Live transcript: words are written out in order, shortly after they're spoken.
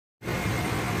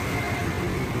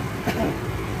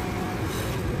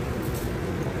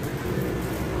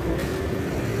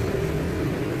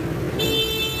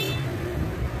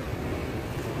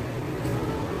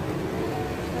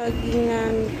lagi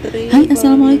ngantri. Hai,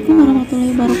 assalamualaikum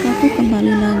warahmatullahi wabarakatuh.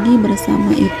 Kembali lagi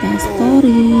bersama Ita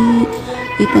Story.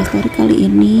 Ita Story kali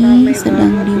ini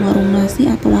sedang di warung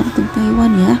nasi atau warteg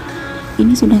Taiwan ya.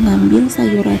 Ini sudah ngambil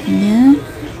sayurannya,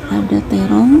 ada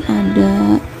terong,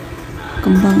 ada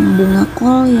kembang bunga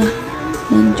kol ya,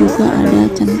 dan juga ada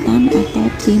centang atau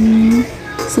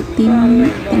steam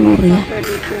telur ya.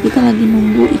 Kita lagi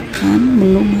nunggu ikan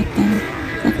belum matang.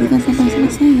 Saksikan sampai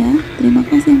selesai ya. Terima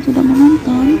kasih yang sudah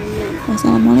menonton.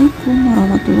 Wassalamualaikum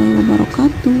warahmatullahi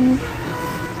wabarakatuh.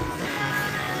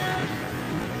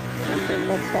 Sampai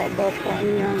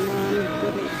bapak-bapaknya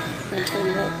ngantri sampai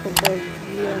nggak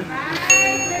kebagian.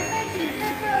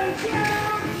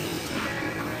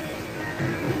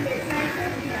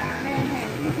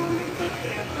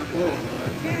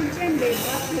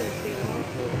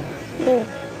 Oh.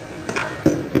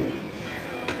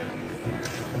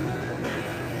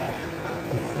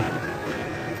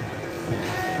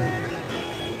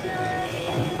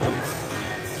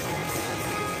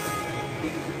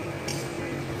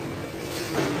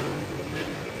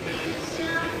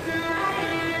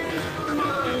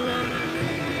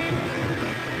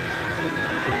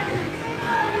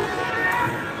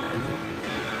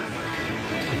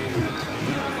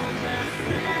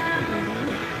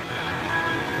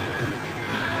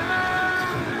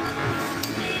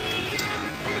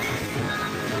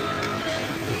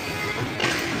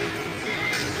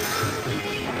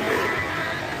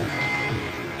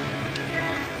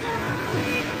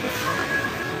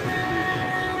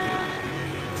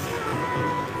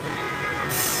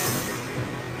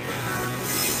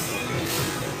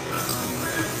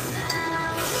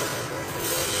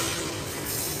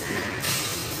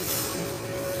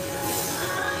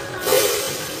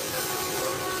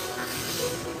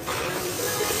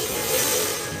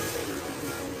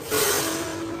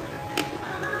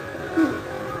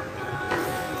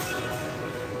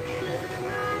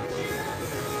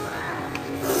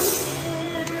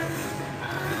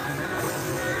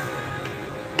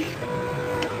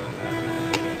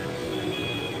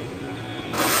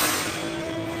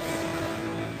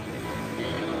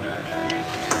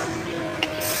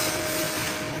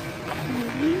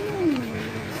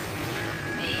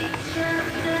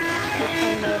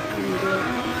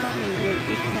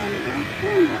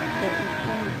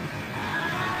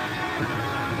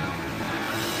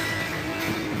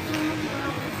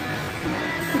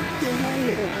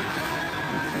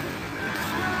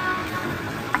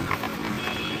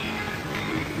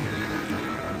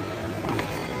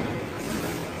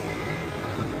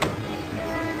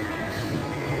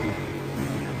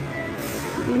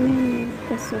 Ini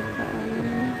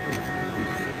kesukaannya.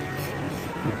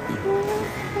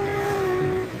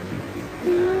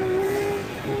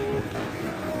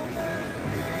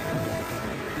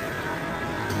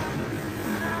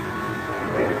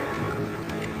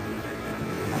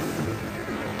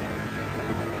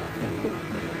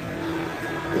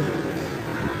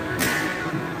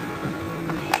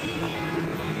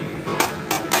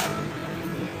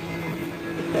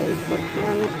 Kita ikut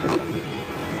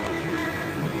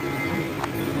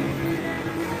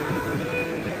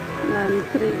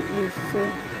ngantri di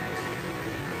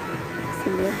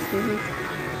sebelah sini.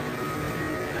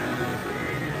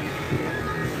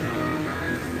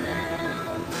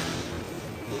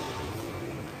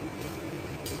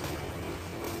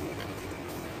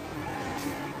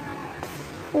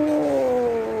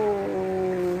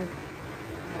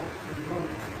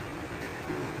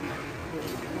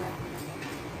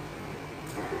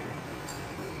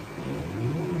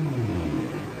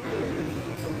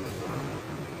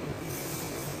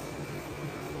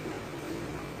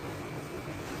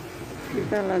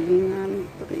 Kita lagi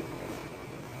ngantri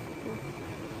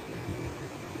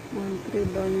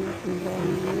banyak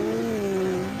banget.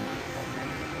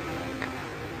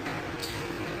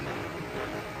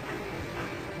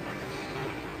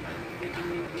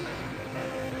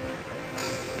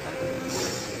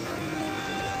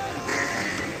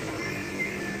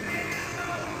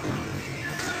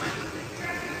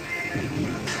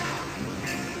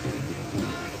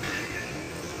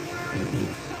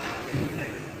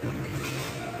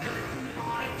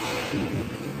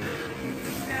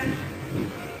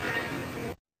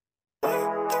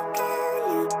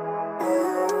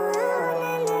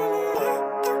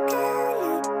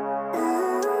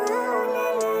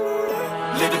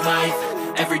 Living life,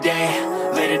 every day,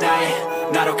 late at night,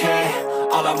 not okay.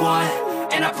 All I want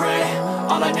and I pray.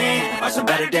 All I need are some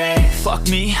better days. Fuck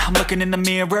me, I'm looking in the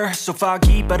mirror, so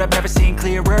foggy, but I've never seen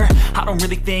clearer. I don't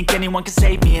really think anyone can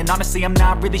save me, and honestly I'm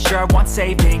not really sure I want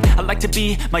saving. I like to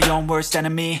be my own worst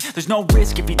enemy. There's no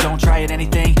risk if you don't try at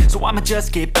anything, so I'ma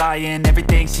just keep buying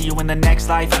everything. See you in the next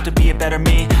life, have to be a better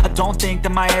me. I don't think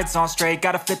that my head's on straight,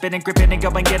 gotta flip it and grip it and go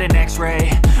and get an x-ray.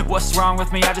 What's wrong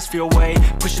with me? I just feel weight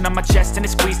pushing on my chest and it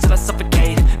squeezes till I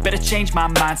suffocate. Better change my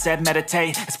mindset,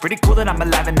 meditate. It's pretty cool that I'm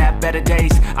alive and have better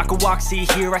days. I could walk, see,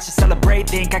 hear, I should celebrate.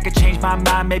 Think I could change my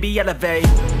mind, maybe elevate.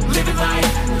 Living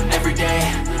life, every day,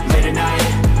 late at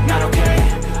night, not okay.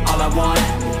 All I want,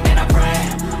 and I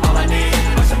pray, all I need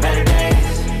are some better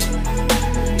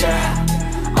days.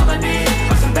 Yeah, all I need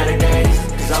are some better days.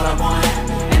 Cause all I want,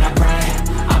 and I pray,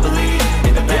 I believe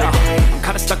in the better days. I'm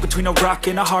kinda stuck between a rock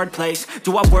and a hard place.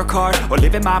 Do I work hard or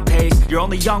live at my pace? You're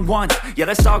only young once, yeah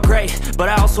that's all great, but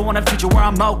I also want a future where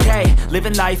I'm okay.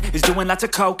 Living life is doing lots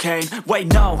of cocaine.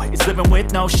 Wait no, it's living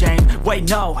with no shame. Wait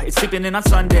no, it's sleeping in on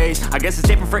Sundays. I guess it's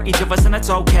different for each of us and that's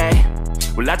okay.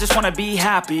 Well I just wanna be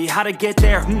happy, how to get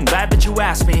there? Glad that you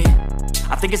asked me.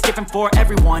 I think it's different for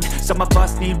everyone. Some of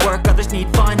us need work, others need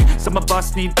fun. Some of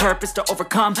us need purpose to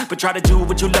overcome. But try to do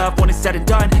what you love when it's said and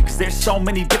done. Cause there's so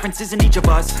many differences in each of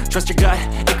us. Trust your gut,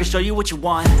 it can show you what you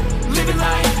want. Living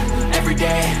life, every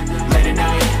day, late at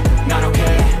night, not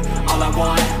okay. All I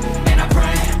want, and I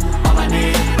pray, all I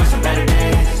need are some better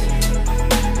days.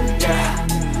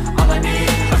 Yeah, all I need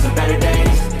are some better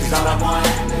days. Cause all I want,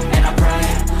 and I pray,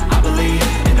 I believe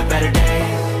in the better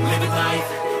days. Living life,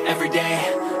 every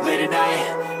day, late at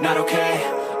night, not okay.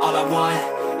 All I want,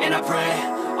 and I pray,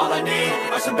 all I need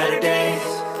are some better days.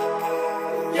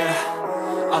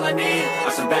 Yeah, all I need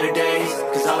are some better days.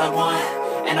 Cause all I want,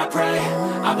 and I pray,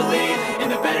 I believe in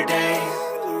the better days.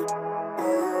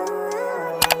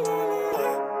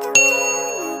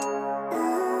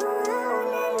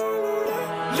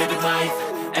 Living life,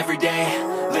 every day,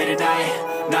 late at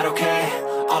night, not okay.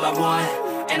 All I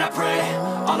want, and I pray,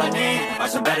 all I need are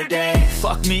some better days.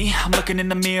 Fuck me, I'm looking in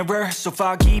the mirror, so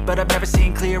foggy, but I've never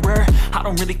seen clearer. I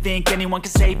don't really think anyone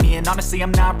can save me, and honestly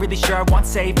I'm not really sure I want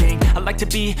saving. I like to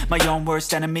be my own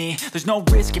worst enemy. There's no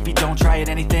risk if you don't try at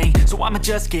anything, so I'ma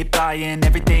just keep buying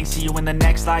everything. See you in the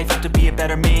next life, have to be a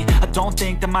better me. I don't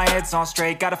think that my head's on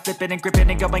straight, gotta flip it and grip it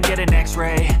and go and get an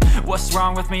x-ray. What's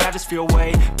wrong with me? I just feel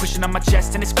weight pushing on my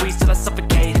chest and it squeezes till I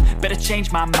suffocate. Better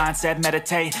change my mindset,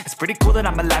 meditate. It's pretty cool that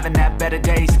I'm alive and have better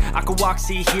days. I could walk,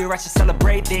 see, hear, I should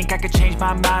celebrate. Think I could change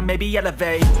my mind, maybe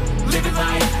elevate. Living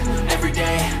life, every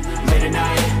day, late at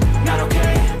night, not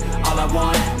okay. All I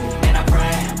want, and I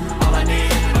pray, all I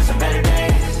need are some better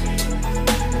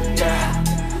days.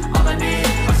 Yeah, all I need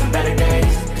are some better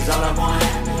days. Cause all I want,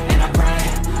 and I pray,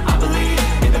 I believe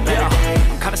in the better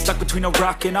days. I'm kinda stuck between a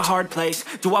rock and a hard place.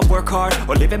 Do I work hard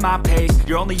or live at my pace?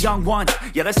 You're only young once,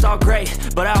 yeah that's all great,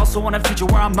 but I also want a future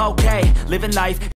where I'm okay. Living life